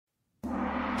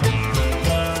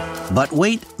But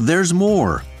wait, there's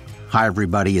more. Hi,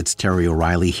 everybody. It's Terry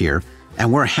O'Reilly here,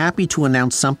 and we're happy to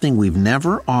announce something we've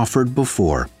never offered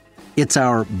before. It's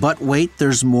our But Wait,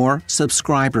 There's More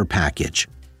subscriber package.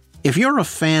 If you're a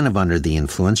fan of Under the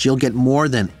Influence, you'll get more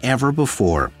than ever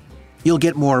before. You'll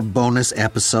get more bonus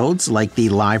episodes like the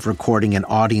live recording and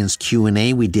audience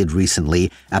Q&A we did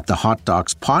recently at the Hot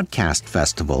Docs Podcast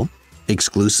Festival,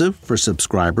 exclusive for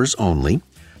subscribers only.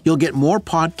 You'll get more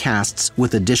podcasts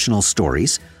with additional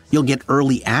stories. You'll get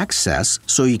early access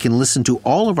so you can listen to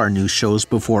all of our new shows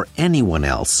before anyone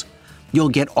else. You'll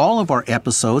get all of our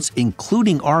episodes,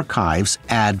 including archives,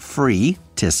 ad-free.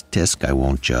 Tisk, tisk, I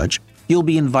won't judge. You'll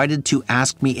be invited to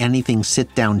Ask Me Anything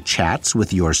sit-down chats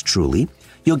with yours truly.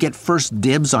 You'll get first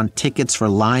dibs on tickets for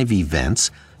live events.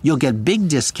 You'll get big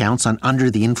discounts on Under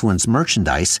the Influence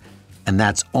merchandise. And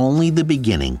that's only the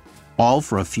beginning, all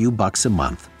for a few bucks a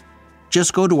month.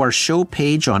 Just go to our show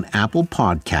page on Apple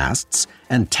Podcasts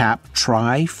and tap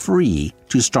Try Free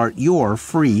to start your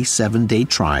free 7-day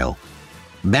trial.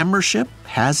 Membership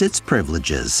has its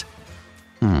privileges.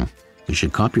 You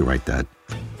should copyright that.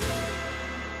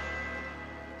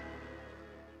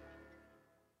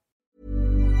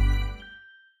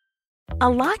 A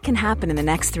lot can happen in the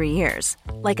next 3 years.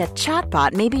 Like a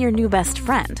chatbot may be your new best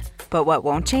friend. But what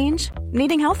won't change?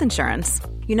 Needing health insurance.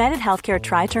 United Healthcare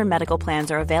Tri-Term Medical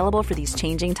Plans are available for these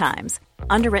changing times.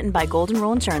 Underwritten by Golden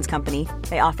Rule Insurance Company,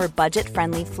 they offer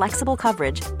budget-friendly, flexible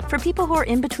coverage for people who are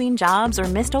in between jobs or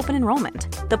missed open enrollment.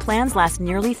 The plans last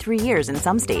nearly 3 years in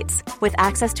some states, with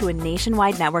access to a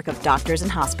nationwide network of doctors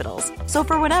and hospitals. So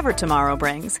for whatever tomorrow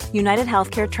brings, United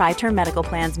Healthcare Tri-Term Medical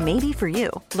Plans may be for you.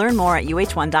 Learn more at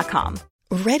uh1.com.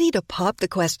 Ready to pop the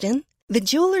question? The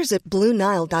jewelers at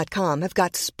BlueNile.com have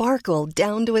got sparkle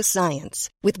down to a science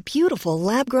with beautiful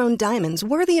lab-grown diamonds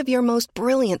worthy of your most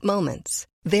brilliant moments.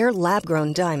 Their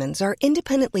lab-grown diamonds are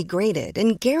independently graded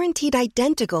and guaranteed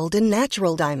identical to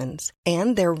natural diamonds,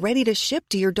 and they're ready to ship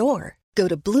to your door. Go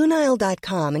to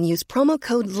BlueNile.com and use promo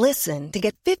code LISTEN to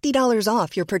get $50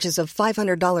 off your purchase of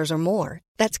 $500 or more.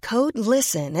 That's code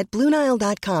LISTEN at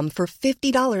BlueNile.com for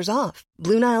 $50 off.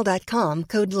 BlueNile.com,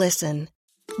 code LISTEN.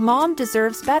 Mom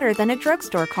deserves better than a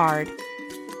drugstore card.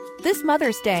 This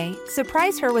Mother's Day,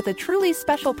 surprise her with a truly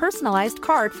special personalized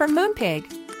card from Moonpig.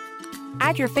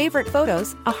 Add your favorite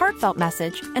photos, a heartfelt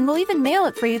message, and we'll even mail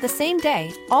it for you the same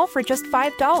day, all for just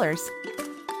 $5.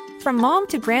 From mom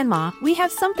to grandma, we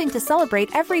have something to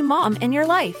celebrate every mom in your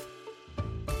life.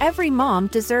 Every mom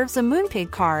deserves a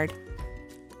Moonpig card.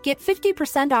 Get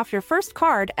 50% off your first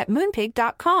card at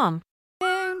Moonpig.com.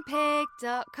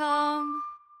 Moonpig.com.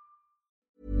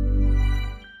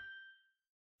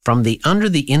 From the Under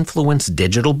the Influence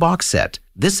digital box set,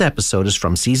 this episode is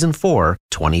from Season 4,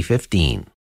 2015.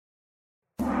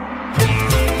 You're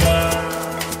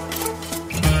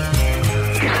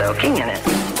soaking in it.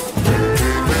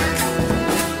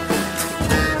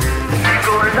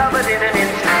 Scores of it in an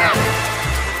instant.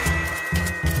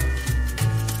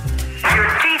 Your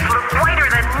teeth look whiter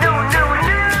than no.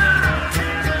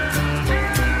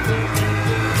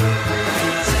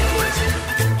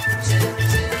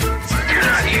 You're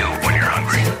not you when you're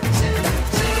hungry.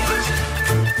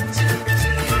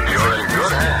 You're in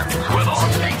good hands with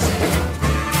Austin.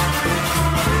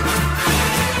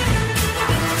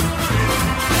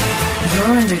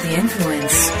 You're Under the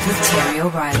Influence with Terry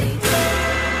O'Reilly.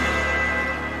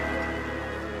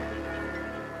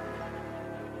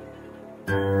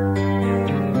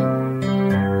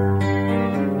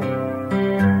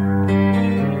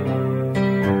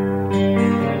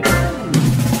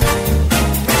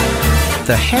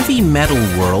 The heavy metal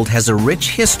world has a rich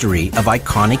history of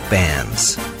iconic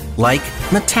bands, like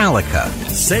Metallica.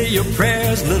 Say your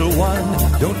prayers, little one.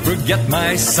 Don't forget,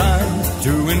 my son,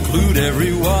 to include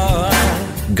everyone.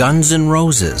 Guns N'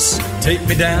 Roses. Take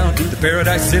me down to the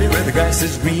paradise city where the grass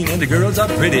is green and the girls are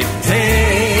pretty.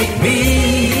 Take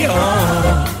me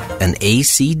on. And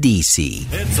AC/DC.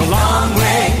 It's a long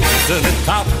way to the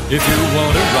top if you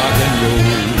want to rock and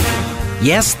roll.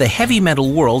 Yes, the heavy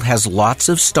metal world has lots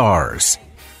of stars,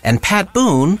 and Pat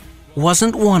Boone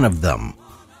wasn't one of them.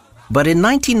 But in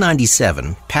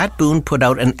 1997, Pat Boone put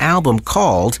out an album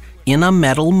called In a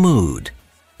Metal Mood.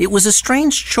 It was a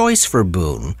strange choice for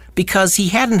Boone because he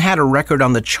hadn't had a record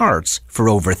on the charts for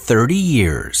over 30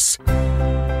 years.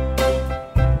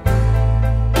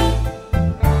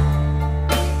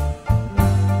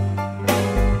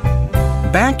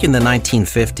 Back in the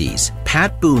 1950s,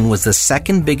 Pat Boone was the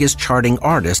second biggest charting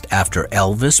artist after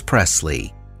Elvis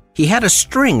Presley. He had a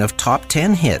string of top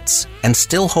 10 hits and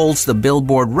still holds the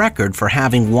Billboard record for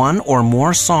having one or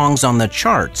more songs on the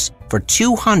charts for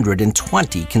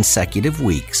 220 consecutive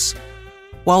weeks.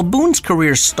 While Boone's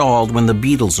career stalled when the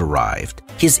Beatles arrived,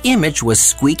 his image was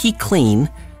squeaky clean,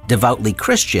 devoutly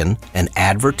Christian, and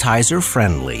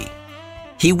advertiser-friendly.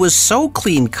 He was so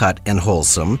clean-cut and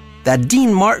wholesome that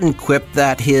Dean Martin quipped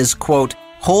that his, quote,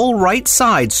 whole right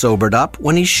side sobered up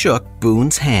when he shook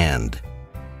Boone's hand.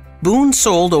 Boone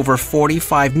sold over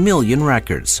 45 million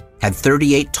records, had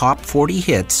 38 top 40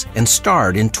 hits, and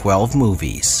starred in 12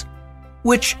 movies.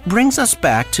 Which brings us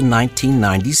back to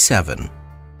 1997.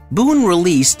 Boone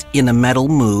released In a Metal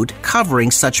Mood, covering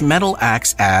such metal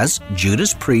acts as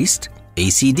Judas Priest,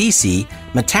 AC/DC,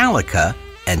 Metallica,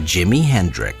 and Jimi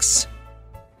Hendrix.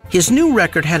 His new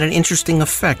record had an interesting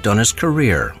effect on his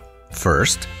career.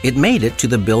 First, it made it to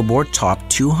the Billboard Top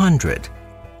 200.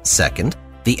 Second,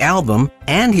 the album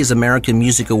and his American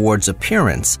Music Awards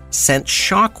appearance sent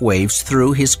shockwaves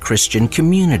through his Christian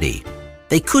community.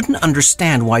 They couldn't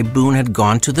understand why Boone had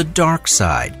gone to the dark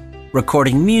side,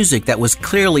 recording music that was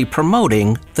clearly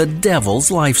promoting the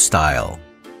devil's lifestyle.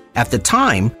 At the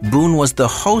time, Boone was the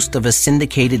host of a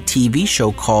syndicated TV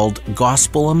show called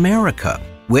Gospel America,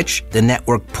 which the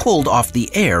network pulled off the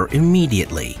air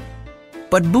immediately.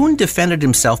 But Boone defended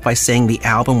himself by saying the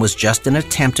album was just an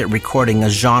attempt at recording a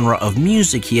genre of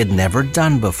music he had never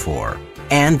done before,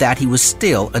 and that he was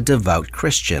still a devout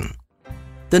Christian.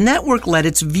 The network let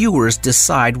its viewers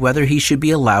decide whether he should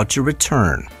be allowed to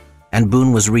return, and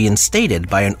Boone was reinstated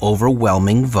by an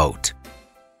overwhelming vote.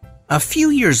 A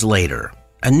few years later,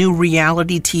 a new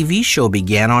reality TV show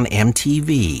began on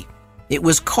MTV. It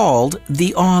was called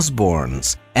The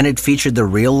Osbournes, and it featured the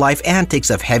real-life antics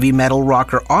of heavy metal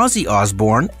rocker Ozzy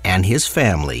Osbourne and his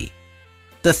family.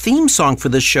 The theme song for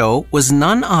the show was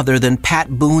none other than Pat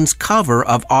Boone's cover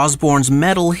of Osbourne's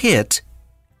metal hit,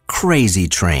 Crazy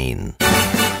Train.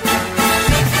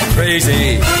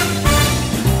 Crazy,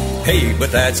 hey, but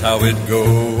that's how it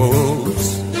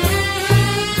goes.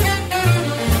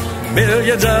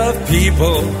 Millions of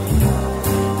people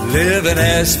living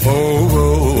as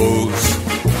foes.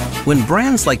 When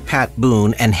brands like Pat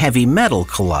Boone and heavy metal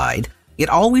collide, it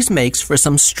always makes for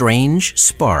some strange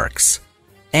sparks.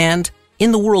 And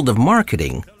in the world of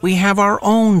marketing, we have our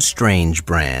own strange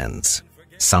brands.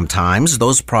 Sometimes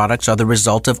those products are the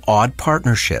result of odd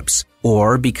partnerships,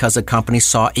 or because a company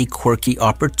saw a quirky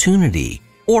opportunity.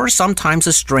 Or sometimes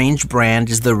a strange brand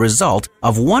is the result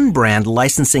of one brand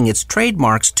licensing its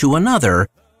trademarks to another,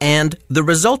 and the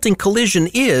resulting collision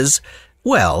is,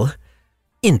 well,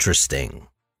 interesting.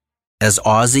 As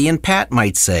Ozzy and Pat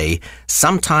might say,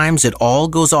 sometimes it all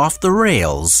goes off the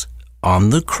rails on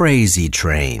the crazy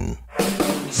train.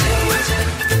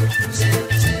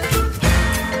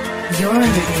 You're under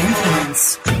the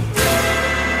influence.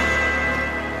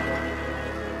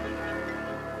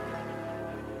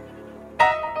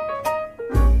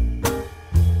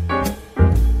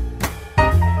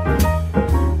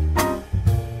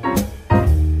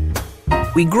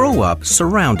 We grow up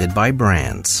surrounded by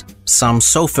brands, some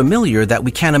so familiar that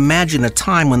we can't imagine a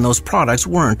time when those products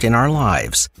weren't in our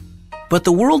lives. But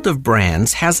the world of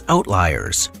brands has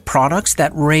outliers, products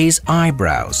that raise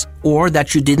eyebrows, or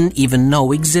that you didn't even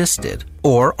know existed,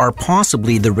 or are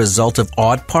possibly the result of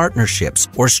odd partnerships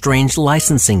or strange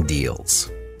licensing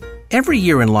deals. Every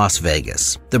year in Las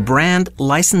Vegas, the Brand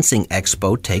Licensing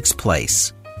Expo takes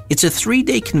place. It's a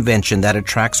 3-day convention that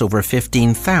attracts over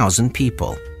 15,000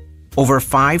 people. Over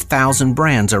 5,000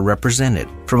 brands are represented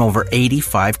from over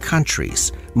 85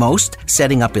 countries, most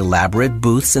setting up elaborate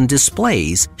booths and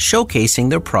displays showcasing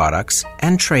their products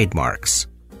and trademarks.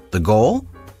 The goal?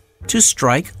 To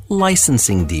strike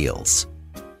licensing deals.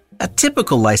 A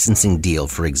typical licensing deal,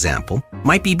 for example,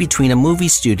 might be between a movie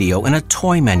studio and a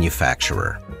toy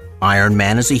manufacturer. Iron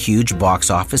Man is a huge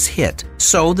box office hit,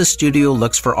 so the studio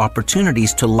looks for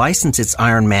opportunities to license its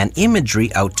Iron Man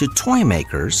imagery out to toy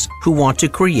makers who want to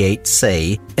create,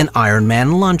 say, an Iron Man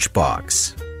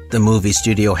lunchbox. The movie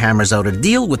studio hammers out a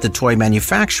deal with the toy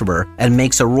manufacturer and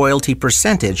makes a royalty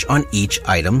percentage on each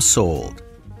item sold.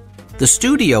 The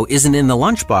studio isn't in the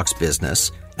lunchbox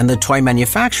business, and the toy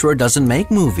manufacturer doesn't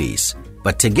make movies,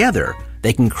 but together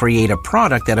they can create a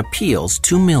product that appeals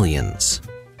to millions.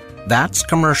 That's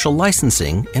commercial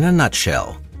licensing in a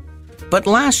nutshell. But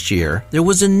last year, there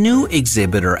was a new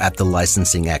exhibitor at the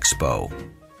Licensing Expo.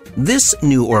 This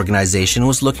new organization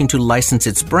was looking to license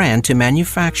its brand to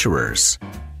manufacturers.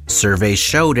 Surveys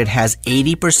showed it has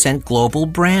 80% global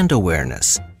brand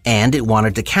awareness, and it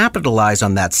wanted to capitalize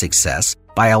on that success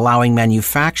by allowing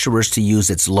manufacturers to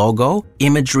use its logo,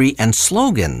 imagery, and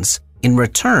slogans in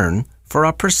return for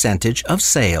a percentage of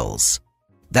sales.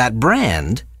 That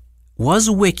brand was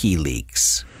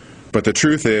WikiLeaks. But the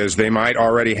truth is, they might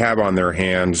already have on their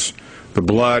hands the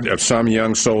blood of some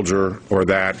young soldier or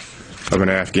that of an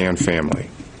Afghan family.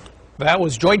 That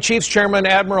was Joint Chiefs Chairman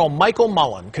Admiral Michael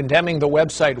Mullen condemning the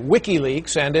website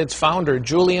WikiLeaks and its founder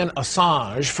Julian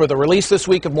Assange for the release this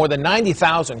week of more than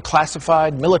 90,000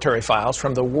 classified military files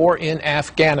from the war in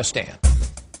Afghanistan.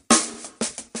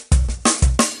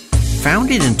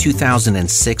 Founded in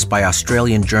 2006 by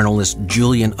Australian journalist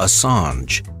Julian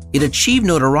Assange, it achieved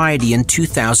notoriety in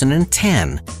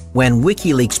 2010 when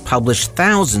WikiLeaks published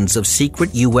thousands of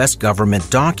secret U.S. government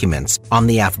documents on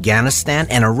the Afghanistan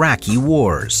and Iraqi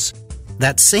wars.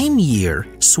 That same year,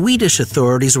 Swedish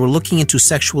authorities were looking into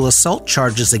sexual assault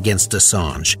charges against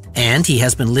Assange, and he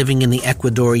has been living in the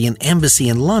Ecuadorian embassy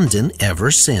in London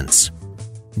ever since.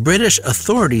 British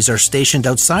authorities are stationed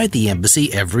outside the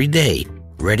embassy every day,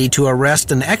 ready to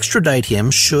arrest and extradite him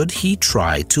should he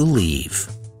try to leave.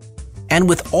 And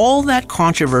with all that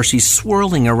controversy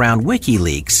swirling around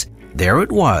WikiLeaks, there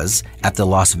it was at the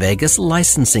Las Vegas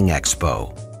Licensing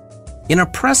Expo. In a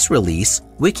press release,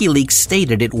 WikiLeaks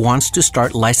stated it wants to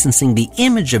start licensing the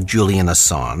image of Julian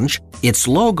Assange, its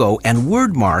logo, and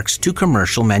word marks to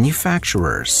commercial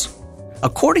manufacturers.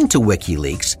 According to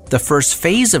WikiLeaks, the first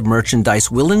phase of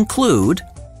merchandise will include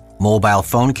mobile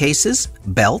phone cases,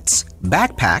 belts,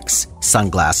 backpacks,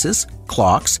 sunglasses,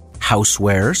 clocks,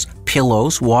 housewares,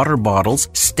 pillows, water bottles,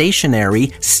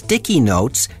 stationery, sticky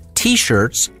notes,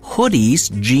 t-shirts,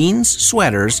 hoodies, jeans,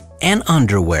 sweaters, and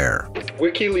underwear.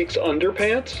 WikiLeaks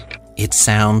underpants? It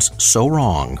sounds so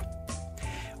wrong.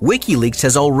 WikiLeaks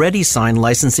has already signed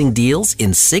licensing deals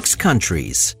in 6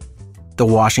 countries. The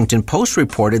Washington Post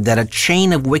reported that a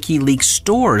chain of WikiLeaks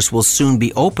stores will soon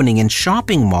be opening in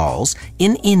shopping malls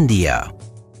in India.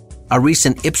 A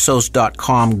recent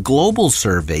Ipsos.com global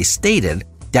survey stated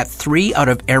that 3 out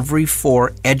of every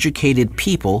 4 educated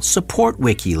people support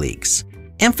WikiLeaks,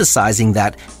 emphasizing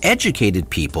that educated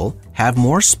people have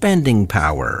more spending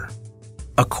power.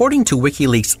 According to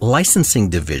WikiLeaks' licensing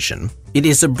division, it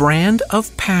is a brand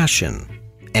of passion,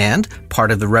 and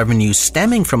part of the revenue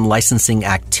stemming from licensing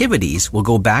activities will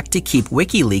go back to keep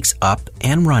WikiLeaks up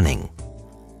and running.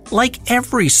 Like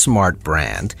every smart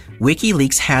brand,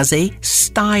 WikiLeaks has a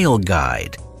style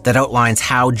guide that outlines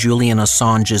how Julian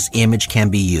Assange's image can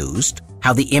be used,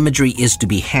 how the imagery is to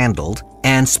be handled,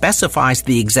 and specifies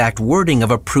the exact wording of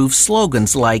approved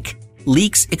slogans like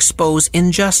 "Leaks expose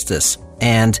injustice"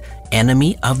 and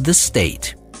 "Enemy of the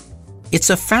State."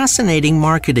 It's a fascinating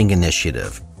marketing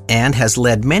initiative and has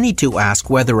led many to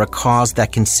ask whether a cause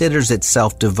that considers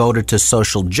itself devoted to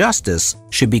social justice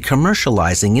should be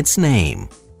commercializing its name.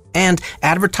 And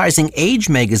Advertising Age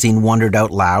magazine wondered out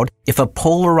loud if a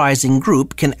polarizing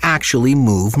group can actually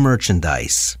move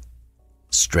merchandise.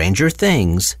 Stranger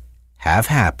things have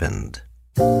happened.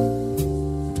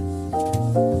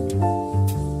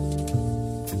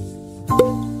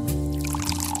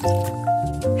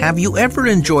 Have you ever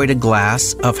enjoyed a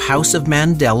glass of House of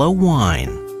Mandela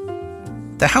wine?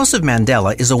 The House of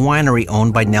Mandela is a winery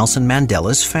owned by Nelson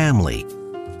Mandela's family.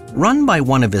 Run by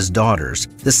one of his daughters,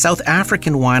 the South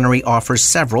African winery offers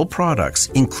several products,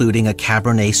 including a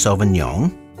Cabernet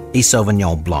Sauvignon, a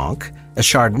Sauvignon Blanc, a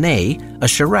Chardonnay, a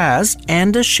Shiraz,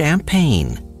 and a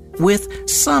Champagne, with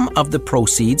some of the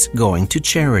proceeds going to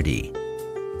charity.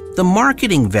 The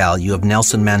marketing value of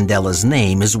Nelson Mandela's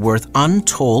name is worth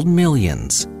untold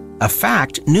millions, a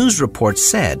fact news reports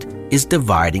said is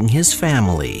dividing his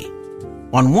family.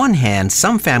 On one hand,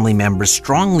 some family members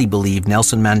strongly believe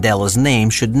Nelson Mandela's name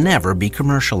should never be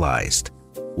commercialized,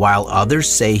 while others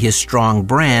say his strong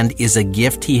brand is a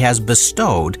gift he has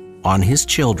bestowed on his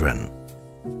children.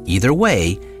 Either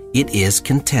way, it is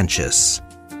contentious.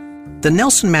 The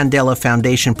Nelson Mandela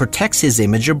Foundation protects his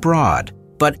image abroad,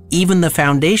 but even the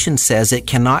foundation says it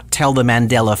cannot tell the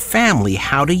Mandela family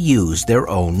how to use their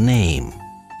own name.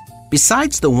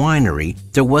 Besides the winery,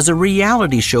 there was a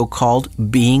reality show called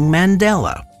Being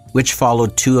Mandela, which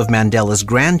followed 2 of Mandela's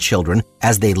grandchildren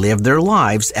as they lived their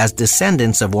lives as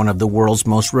descendants of one of the world's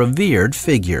most revered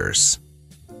figures.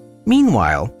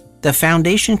 Meanwhile, the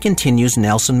foundation continues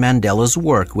Nelson Mandela's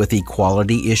work with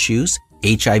equality issues,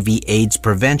 HIV/AIDS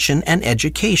prevention, and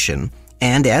education,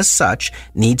 and as such,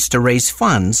 needs to raise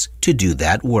funds to do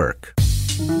that work.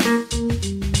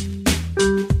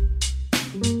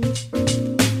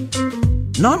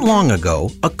 Not long ago,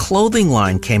 a clothing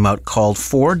line came out called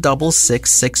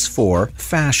 46664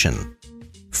 Fashion.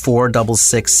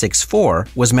 46664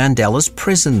 was Mandela's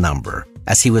prison number,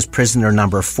 as he was prisoner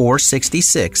number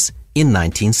 466 in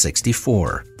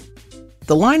 1964.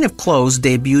 The line of clothes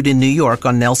debuted in New York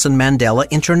on Nelson Mandela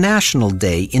International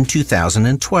Day in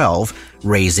 2012,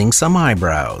 raising some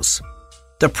eyebrows.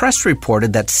 The press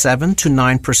reported that 7 to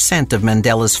 9% of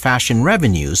Mandela's fashion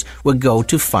revenues would go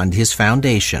to fund his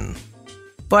foundation.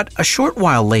 But a short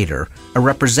while later, a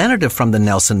representative from the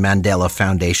Nelson Mandela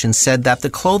Foundation said that the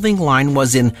clothing line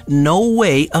was in no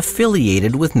way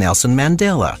affiliated with Nelson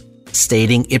Mandela,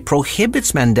 stating it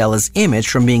prohibits Mandela's image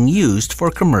from being used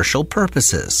for commercial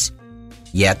purposes.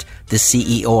 Yet, the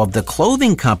CEO of the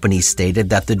clothing company stated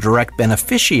that the direct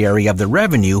beneficiary of the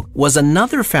revenue was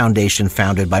another foundation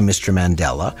founded by Mr.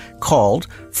 Mandela called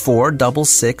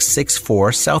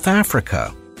 46664 South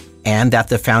Africa, and that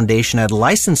the foundation had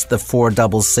licensed the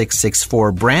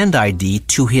 46664 brand ID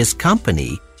to his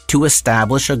company to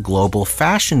establish a global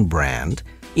fashion brand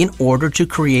in order to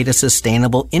create a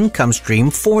sustainable income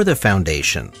stream for the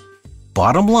foundation.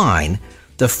 Bottom line,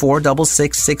 the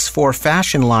 46664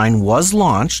 fashion line was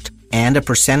launched, and a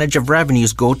percentage of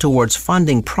revenues go towards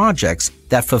funding projects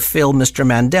that fulfill Mr.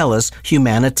 Mandela's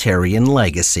humanitarian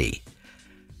legacy.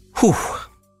 Whew,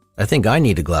 I think I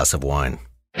need a glass of wine.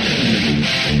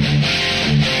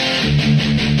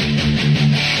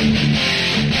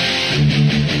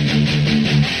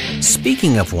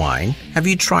 Speaking of wine, have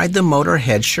you tried the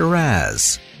Motorhead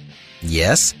Shiraz?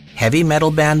 Yes, heavy metal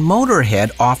band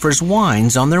Motorhead offers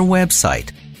wines on their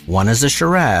website. One is a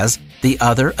Shiraz, the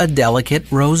other a delicate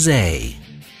rosé.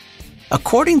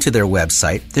 According to their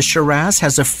website, the Shiraz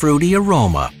has a fruity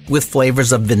aroma with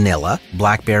flavors of vanilla,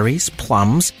 blackberries,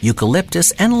 plums,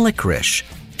 eucalyptus, and licorice,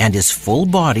 and is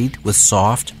full-bodied with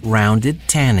soft, rounded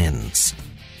tannins.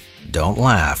 Don't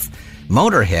laugh.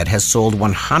 Motorhead has sold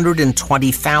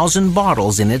 120,000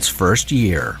 bottles in its first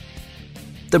year.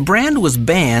 The brand was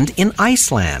banned in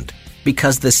Iceland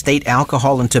because the state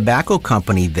alcohol and tobacco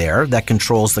company there that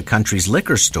controls the country's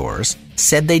liquor stores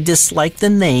said they disliked the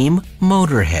name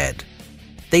Motorhead.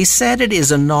 They said it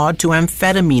is a nod to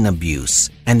amphetamine abuse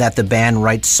and that the band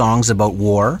writes songs about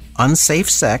war, unsafe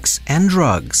sex, and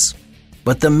drugs.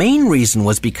 But the main reason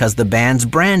was because the band's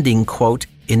branding, quote,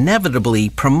 inevitably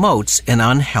promotes an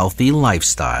unhealthy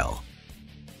lifestyle.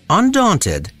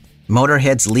 Undaunted,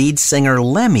 Motorhead's lead singer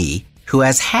Lemmy, who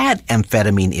has had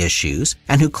amphetamine issues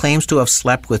and who claims to have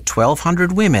slept with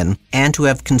 1,200 women and to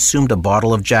have consumed a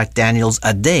bottle of Jack Daniels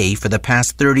a day for the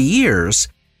past 30 years,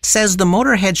 says the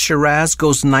Motorhead Shiraz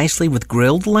goes nicely with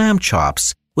grilled lamb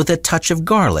chops with a touch of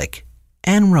garlic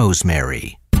and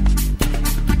rosemary.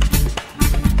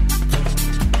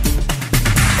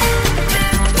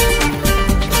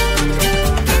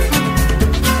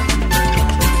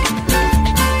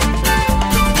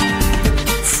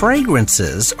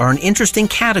 Fragrances are an interesting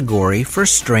category for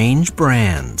strange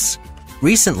brands.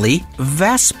 Recently,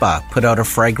 Vespa put out a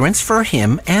fragrance for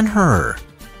him and her.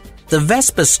 The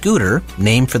Vespa scooter,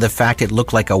 named for the fact it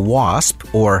looked like a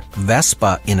wasp, or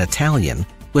Vespa in Italian,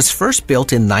 was first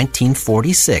built in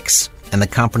 1946, and the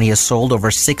company has sold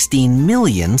over 16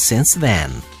 million since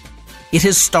then. It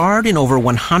has starred in over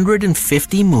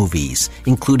 150 movies,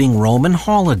 including Roman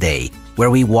Holiday, where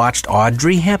we watched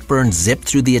Audrey Hepburn zip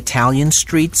through the Italian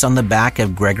streets on the back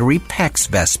of Gregory Peck's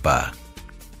Vespa.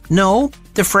 No,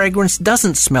 the fragrance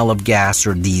doesn't smell of gas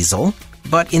or diesel,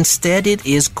 but instead it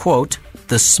is, quote,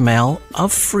 the smell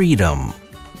of freedom.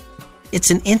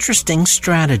 It's an interesting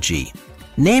strategy.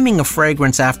 Naming a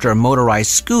fragrance after a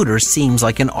motorized scooter seems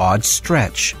like an odd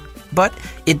stretch, but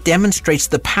it demonstrates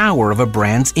the power of a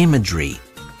brand's imagery.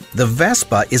 The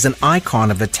Vespa is an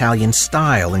icon of Italian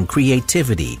style and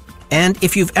creativity, and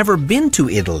if you've ever been to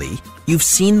Italy, you've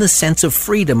seen the sense of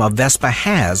freedom a Vespa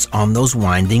has on those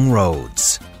winding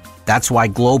roads. That's why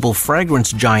global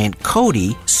fragrance giant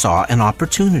Coty saw an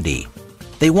opportunity.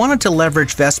 They wanted to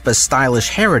leverage Vespa's stylish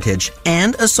heritage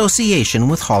and association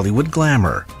with Hollywood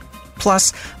glamour.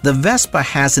 Plus, the Vespa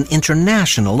has an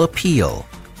international appeal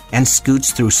and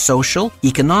scoots through social,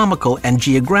 economical, and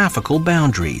geographical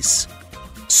boundaries.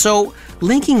 So,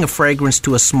 linking a fragrance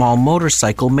to a small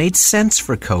motorcycle made sense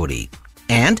for Coty,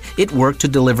 and it worked to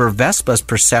deliver Vespa's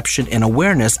perception and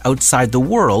awareness outside the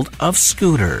world of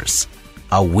scooters.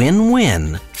 A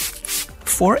win-win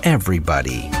for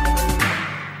everybody.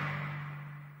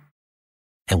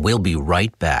 And we'll be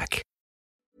right back.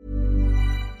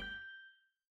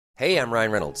 Hey, I'm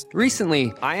Ryan Reynolds.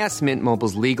 Recently, I asked Mint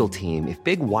Mobile's legal team if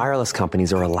big wireless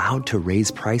companies are allowed to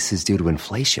raise prices due to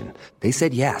inflation. They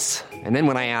said yes. And then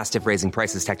when I asked if raising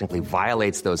prices technically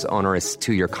violates those onerous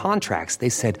 2-year contracts, they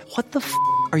said, "What the f***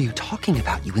 are you talking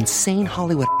about, you insane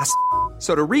Hollywood ass?"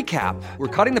 So to recap, we're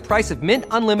cutting the price of Mint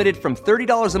Unlimited from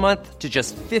 $30 a month to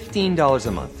just $15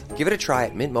 a month. Give it a try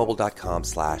at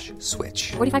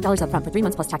mintmobile.com/switch. $45 up front for 3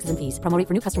 months plus taxes and fees. Promo rate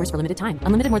for new customers for limited time.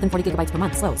 Unlimited more than 40 gigabytes per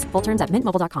month. Slows full terms at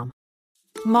mintmobile.com.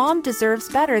 Mom deserves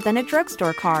better than a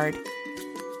drugstore card.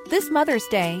 This Mother's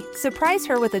Day, surprise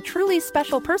her with a truly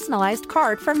special personalized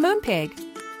card from Moonpig.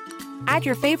 Add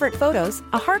your favorite photos,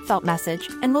 a heartfelt message,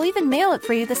 and we'll even mail it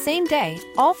for you the same day,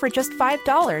 all for just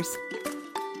 $5.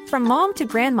 From mom to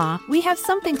grandma, we have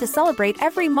something to celebrate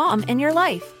every mom in your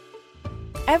life.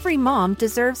 Every mom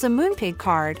deserves a Moonpig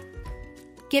card.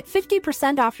 Get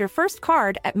 50% off your first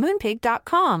card at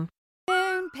moonpig.com.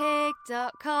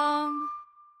 Moonpig.com.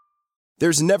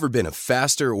 There's never been a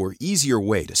faster or easier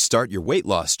way to start your weight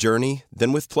loss journey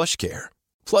than with PlushCare.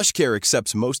 PlushCare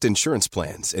accepts most insurance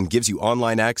plans and gives you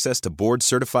online access to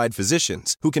board-certified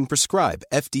physicians who can prescribe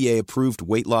FDA-approved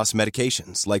weight loss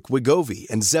medications like Wegovy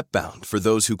and Zepbound for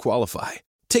those who qualify.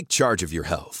 Take charge of your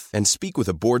health and speak with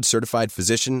a board-certified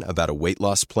physician about a weight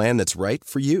loss plan that's right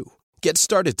for you. Get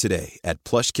started today at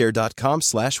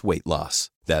plushcare.com/weight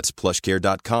loss. That's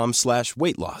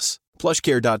plushcare.com/weight loss.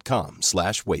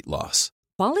 plushcare.com/weight loss.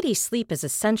 Quality sleep is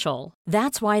essential.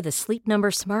 That's why the Sleep Number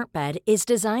Smart Bed is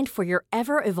designed for your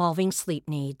ever-evolving sleep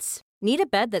needs. Need a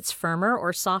bed that's firmer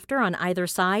or softer on either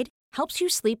side? Helps you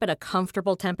sleep at a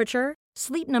comfortable temperature?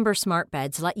 Sleep Number Smart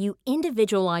Beds let you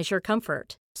individualize your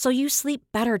comfort, so you sleep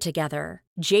better together.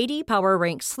 J.D. Power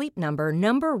ranks Sleep Number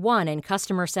 #1 in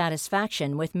customer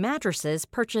satisfaction with mattresses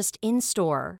purchased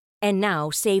in-store. And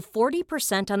now save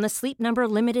 40% on the Sleep Number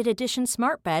Limited Edition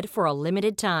Smart Bed for a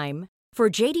limited time. For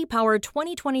J.D. Power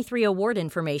 2023 award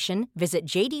information, visit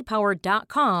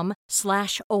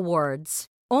jdpower.com/awards.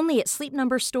 Only at Sleep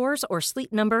Number stores or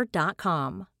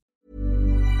sleepnumber.com.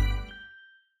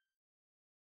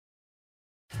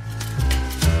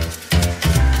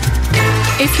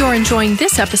 If you're enjoying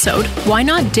this episode, why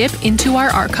not dip into our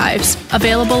archives,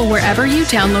 available wherever you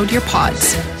download your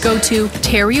pods. Go to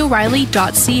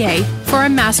terryoreilly.ca for a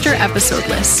master episode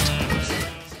list.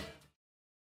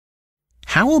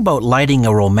 How about lighting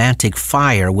a romantic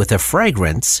fire with a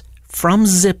fragrance from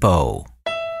Zippo?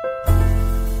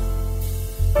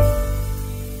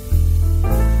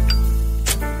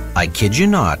 I kid you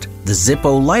not, the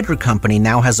Zippo lighter company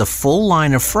now has a full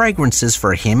line of fragrances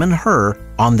for him and her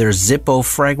on their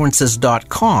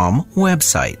ZippoFragrances.com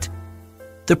website.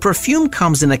 The perfume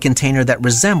comes in a container that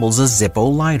resembles a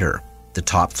Zippo lighter. The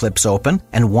top flips open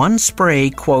and one spray,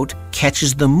 quote,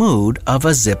 catches the mood of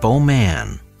a Zippo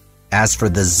man. As for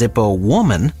the Zippo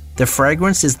woman, the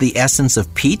fragrance is the essence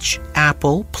of peach,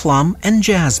 apple, plum, and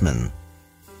jasmine.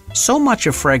 So much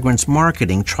of fragrance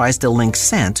marketing tries to link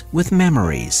scent with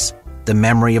memories. The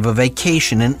memory of a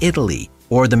vacation in Italy,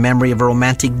 or the memory of a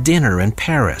romantic dinner in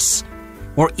Paris,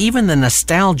 or even the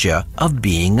nostalgia of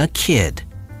being a kid,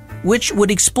 which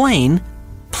would explain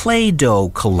Play-Doh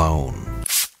cologne.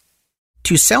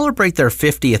 To celebrate their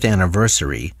 50th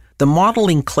anniversary, the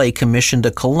modeling clay commissioned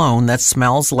a cologne that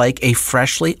smells like a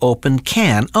freshly opened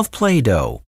can of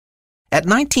Play-Doh. At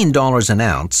 $19 an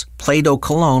ounce, Play-Doh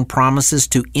cologne promises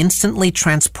to instantly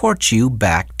transport you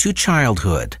back to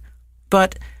childhood.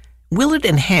 But will it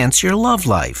enhance your love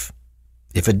life?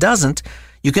 If it doesn't,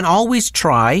 you can always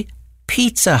try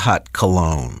Pizza Hut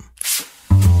cologne.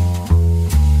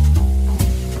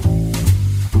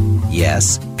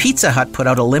 Yes, Pizza Hut put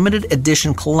out a limited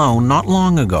edition cologne not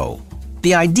long ago.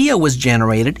 The idea was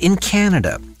generated in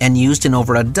Canada and used in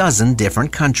over a dozen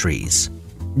different countries.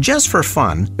 Just for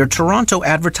fun, their Toronto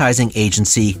advertising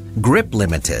agency, Grip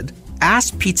Limited,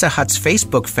 asked Pizza Hut's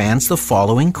Facebook fans the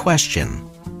following question.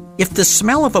 If the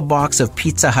smell of a box of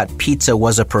Pizza Hut pizza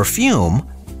was a perfume,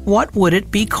 what would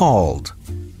it be called?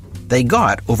 They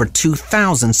got over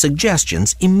 2,000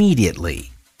 suggestions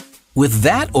immediately. With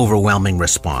that overwhelming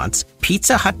response,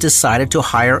 Pizza Hut decided to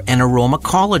hire an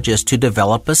aromacologist to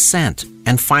develop a scent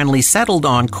and finally settled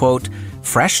on, quote,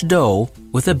 fresh dough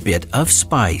with a bit of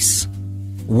spice.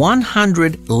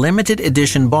 100 limited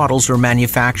edition bottles were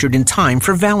manufactured in time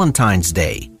for Valentine's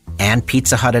Day, and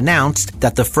Pizza Hut announced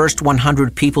that the first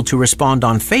 100 people to respond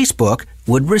on Facebook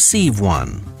would receive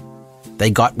one. They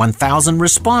got 1,000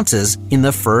 responses in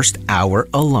the first hour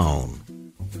alone.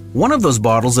 One of those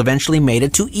bottles eventually made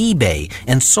it to eBay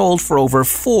and sold for over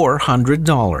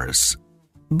 $400.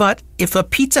 But if a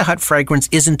Pizza Hut fragrance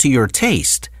isn't to your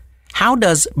taste, how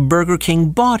does Burger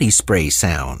King body spray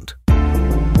sound?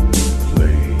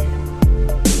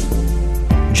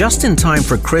 Just in time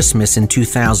for Christmas in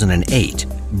 2008,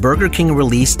 Burger King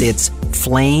released its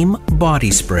Flame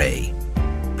Body Spray.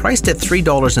 Priced at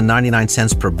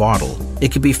 $3.99 per bottle,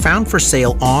 it could be found for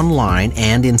sale online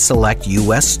and in select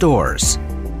U.S. stores,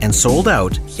 and sold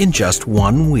out in just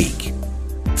 1 week.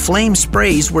 Flame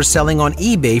sprays were selling on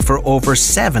eBay for over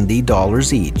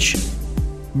 $70 each.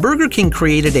 Burger King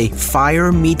created a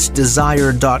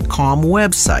FireMeetsDesire.com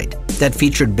website that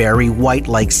featured Barry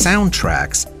White-like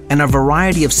soundtracks and a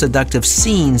variety of seductive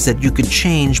scenes that you could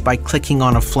change by clicking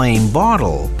on a flame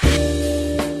bottle.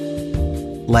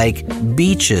 like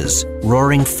beaches,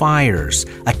 roaring fires,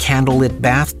 a candlelit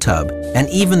bathtub, and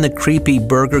even the creepy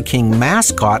Burger King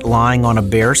mascot lying on a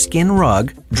bearskin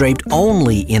rug draped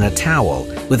only in a towel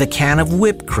with a can of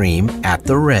whipped cream at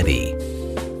the ready.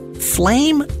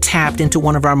 Flame tapped into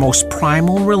one of our most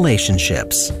primal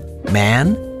relationships,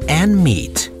 man and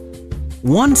meat.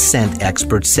 One scent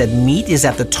expert said meat is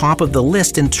at the top of the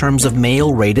list in terms of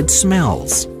male-rated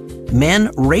smells. Men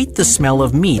rate the smell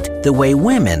of meat the way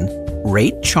women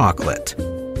rate chocolate.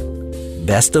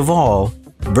 Best of all,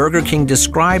 Burger King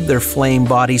described their Flame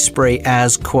body spray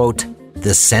as, quote,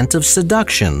 the scent of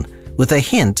seduction with a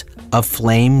hint of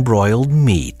flame-broiled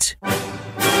meat.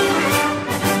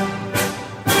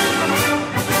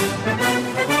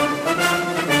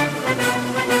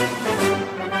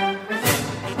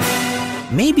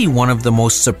 Maybe one of the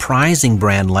most surprising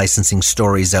brand licensing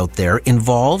stories out there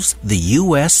involves the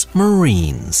U.S.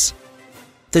 Marines.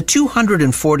 The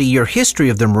 240-year history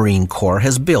of the Marine Corps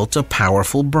has built a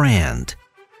powerful brand.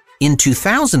 In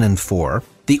 2004,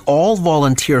 the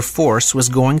all-volunteer force was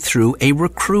going through a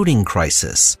recruiting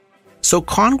crisis. So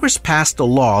Congress passed a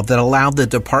law that allowed the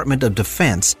Department of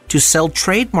Defense to sell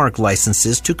trademark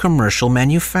licenses to commercial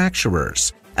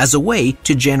manufacturers as a way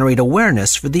to generate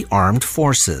awareness for the armed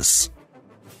forces.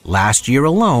 Last year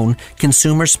alone,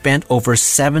 consumers spent over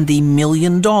 $70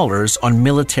 million on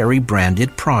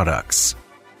military-branded products.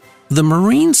 The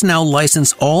Marines now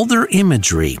license all their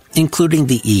imagery, including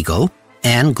the Eagle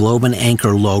and Globe and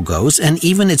Anchor logos and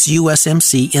even its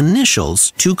USMC initials,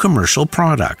 to commercial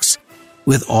products,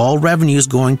 with all revenues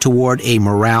going toward a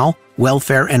morale,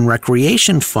 welfare, and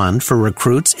recreation fund for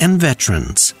recruits and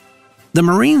veterans. The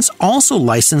Marines also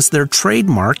license their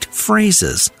trademarked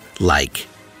phrases like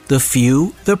the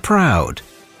few, the proud,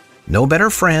 no better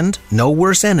friend, no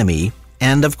worse enemy,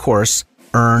 and of course,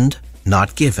 earned,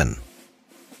 not given.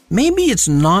 Maybe it's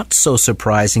not so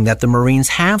surprising that the Marines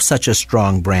have such a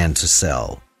strong brand to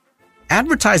sell.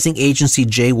 Advertising agency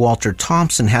J. Walter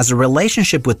Thompson has a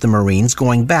relationship with the Marines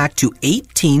going back to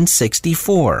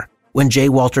 1864, when J.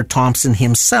 Walter Thompson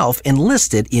himself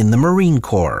enlisted in the Marine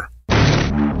Corps.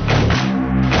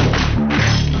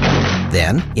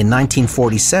 Then, in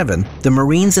 1947, the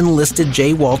Marines enlisted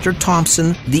J. Walter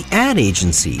Thompson, the ad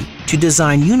agency, to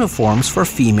design uniforms for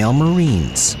female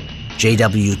Marines.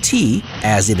 JWT,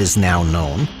 as it is now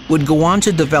known, would go on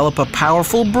to develop a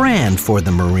powerful brand for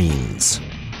the Marines.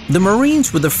 The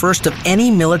Marines were the first of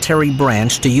any military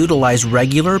branch to utilize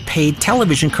regular paid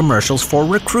television commercials for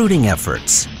recruiting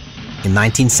efforts. In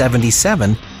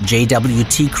 1977,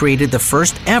 JWT created the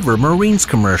first ever Marines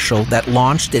commercial that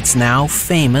launched its now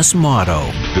famous motto.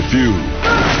 The few,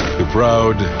 the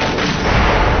proud,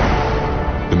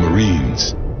 the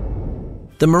Marines.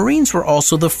 The Marines were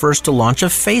also the first to launch a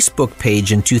Facebook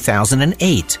page in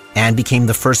 2008 and became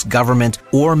the first government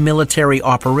or military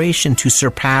operation to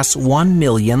surpass 1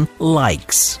 million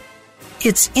likes.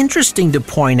 It's interesting to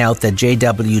point out that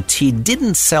JWT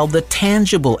didn't sell the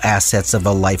tangible assets of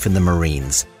a life in the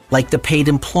Marines, like the paid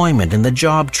employment and the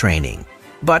job training,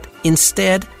 but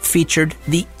instead featured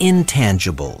the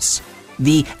intangibles,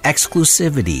 the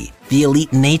exclusivity, the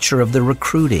elite nature of the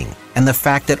recruiting, and the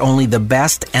fact that only the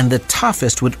best and the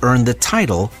toughest would earn the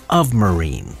title of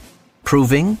Marine,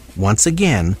 proving, once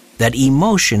again, that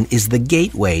emotion is the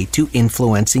gateway to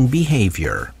influencing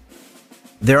behavior.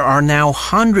 There are now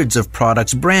hundreds of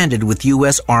products branded with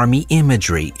U.S. Army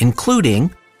imagery,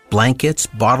 including blankets,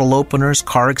 bottle openers,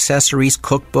 car accessories,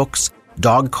 cookbooks,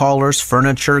 dog collars,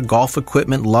 furniture, golf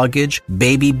equipment, luggage,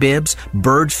 baby bibs,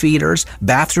 bird feeders,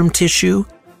 bathroom tissue,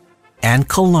 and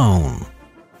cologne.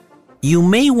 You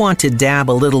may want to dab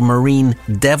a little Marine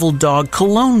Devil Dog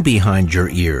cologne behind your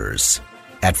ears.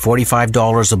 At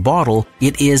 $45 a bottle,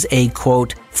 it is a,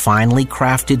 quote, finely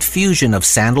crafted fusion of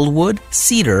sandalwood,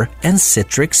 cedar, and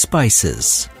citric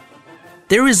spices.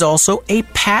 There is also a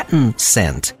Patton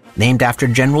scent, named after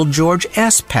General George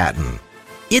S. Patton.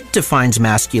 It defines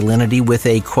masculinity with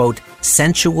a, quote,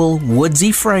 sensual,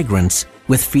 woodsy fragrance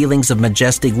with feelings of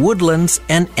majestic woodlands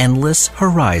and endless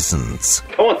horizons.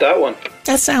 I want that one.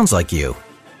 That sounds like you.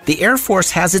 The Air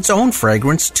Force has its own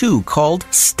fragrance, too, called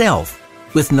Stealth,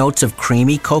 with notes of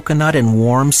creamy coconut and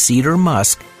warm cedar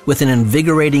musk with an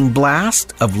invigorating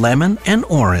blast of lemon and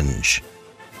orange.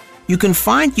 You can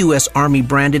find U.S. Army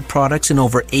branded products in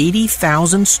over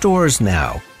 80,000 stores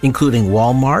now, including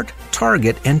Walmart,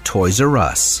 Target, and Toys R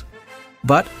Us.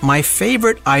 But my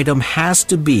favorite item has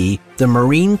to be the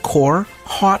Marine Corps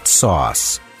hot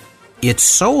sauce. It's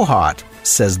so hot,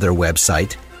 says their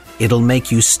website, it'll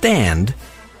make you stand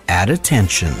at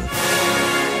attention.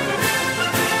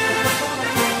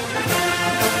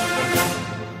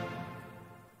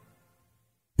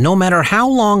 No matter how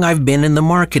long I've been in the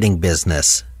marketing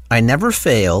business, I never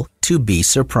fail to be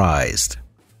surprised.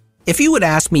 If you had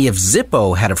asked me if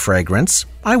Zippo had a fragrance,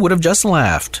 I would have just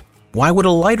laughed. Why would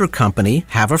a lighter company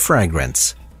have a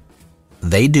fragrance?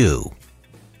 They do.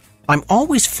 I'm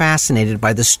always fascinated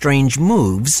by the strange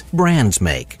moves brands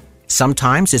make.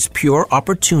 Sometimes it's pure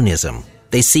opportunism.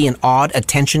 They see an odd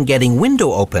attention-getting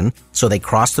window open, so they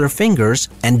cross their fingers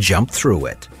and jump through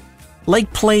it.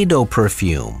 Like Play-Doh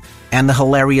perfume and the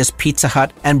hilarious Pizza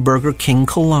Hut and Burger King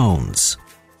colognes.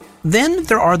 Then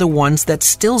there are the ones that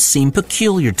still seem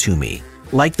peculiar to me,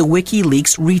 like the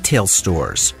WikiLeaks retail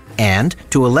stores, and,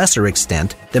 to a lesser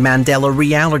extent, the Mandela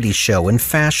reality show and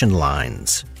fashion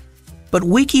lines. But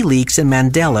WikiLeaks and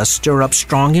Mandela stir up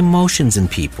strong emotions in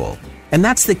people, and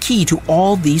that's the key to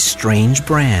all these strange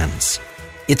brands.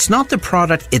 It's not the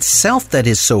product itself that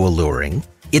is so alluring,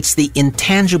 it's the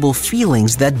intangible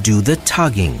feelings that do the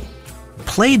tugging.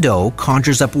 Play-Doh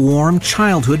conjures up warm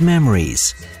childhood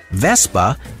memories.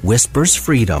 Vespa whispers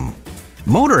freedom.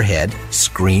 Motorhead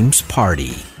screams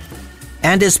party.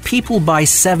 And as people buy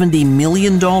 $70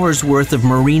 million worth of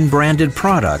Marine-branded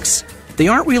products, they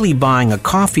aren't really buying a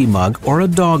coffee mug or a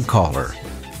dog collar.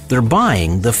 They're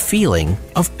buying the feeling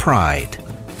of pride.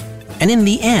 And in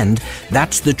the end,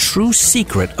 that's the true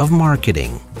secret of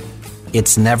marketing.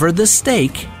 It's never the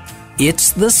steak,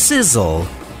 it's the sizzle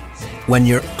when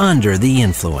you're under the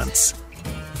influence.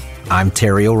 I'm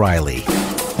Terry O'Reilly.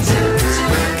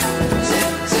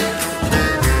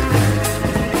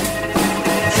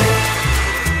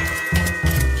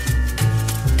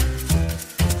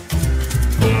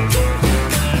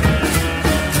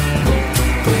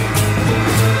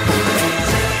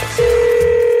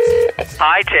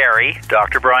 Hi, Terry.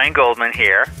 Dr. Brian Goldman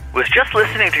here. Was just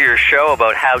listening to your show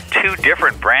about how two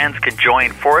different brands can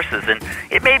join forces, and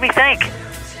it made me think,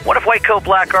 what if White Coat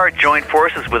Black Art joined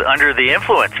forces with Under the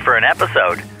Influence for an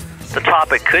episode? The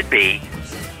topic could be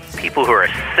people who are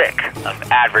sick of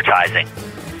advertising.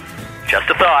 Just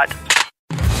a thought.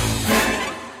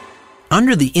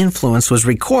 Under the Influence was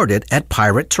recorded at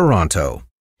Pirate Toronto.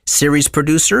 Series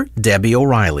producer, Debbie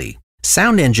O'Reilly.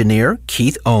 Sound engineer,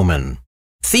 Keith Oman.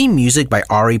 Theme music by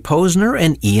Ari Posner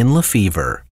and Ian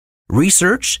Lefevre.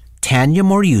 Research, Tanya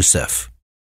Moryusuf.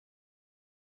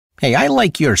 Hey, I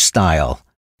like your style.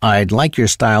 I'd like your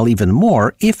style even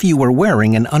more if you were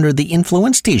wearing an Under the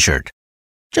Influence t-shirt.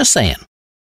 Just saying.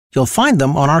 You'll find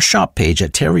them on our shop page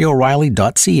at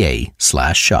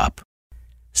terryoreilly.ca/shop.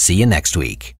 See you next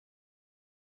week.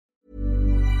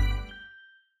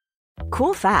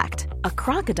 Cool fact, a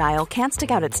crocodile can't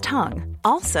stick out its tongue.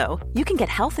 Also, you can get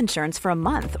health insurance for a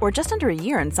month or just under a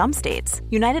year in some states.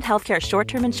 United Healthcare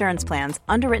short-term insurance plans,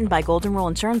 underwritten by Golden Rule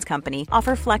Insurance Company,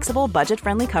 offer flexible,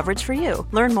 budget-friendly coverage for you.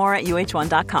 Learn more at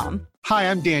uh1.com.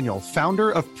 Hi, I'm Daniel, founder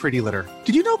of Pretty Litter.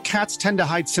 Did you know cats tend to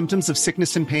hide symptoms of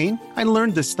sickness and pain? I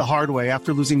learned this the hard way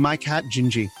after losing my cat,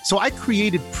 Gingy. So I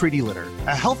created Pretty Litter,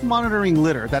 a health monitoring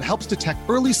litter that helps detect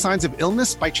early signs of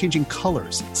illness by changing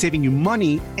colors, saving you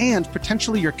money and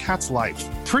potentially your cat's life.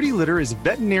 Pretty Litter is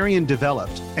veterinarian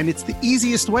developed, and it's the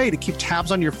easiest way to keep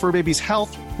tabs on your fur baby's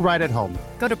health right at home.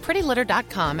 Go to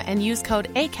prettylitter.com and use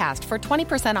code ACAST for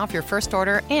 20% off your first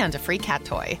order and a free cat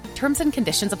toy. Terms and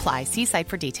conditions apply. See site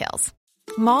for details.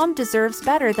 Mom deserves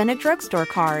better than a drugstore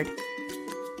card.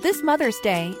 This Mother's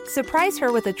Day, surprise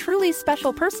her with a truly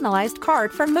special personalized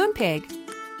card from Moonpig.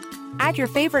 Add your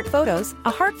favorite photos,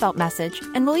 a heartfelt message,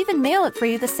 and we'll even mail it for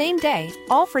you the same day,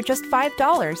 all for just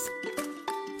 $5.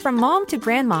 From mom to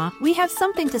grandma, we have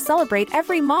something to celebrate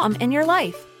every mom in your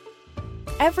life.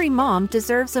 Every mom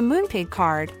deserves a Moonpig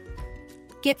card.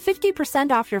 Get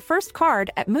 50% off your first card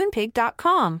at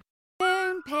moonpig.com.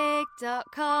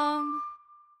 Moonpig.com.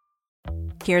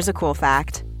 Here's a cool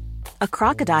fact. A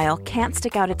crocodile can't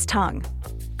stick out its tongue.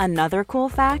 Another cool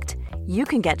fact, you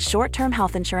can get short-term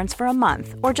health insurance for a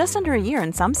month or just under a year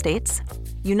in some states.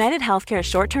 United Healthcare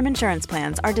short-term insurance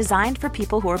plans are designed for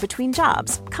people who are between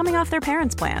jobs, coming off their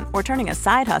parents' plan, or turning a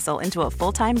side hustle into a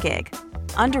full-time gig.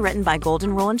 Underwritten by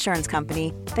Golden Rule Insurance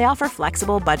Company, they offer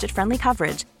flexible, budget-friendly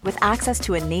coverage with access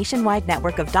to a nationwide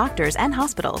network of doctors and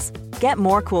hospitals. Get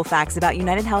more cool facts about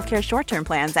United Healthcare short-term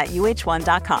plans at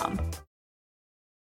uh1.com.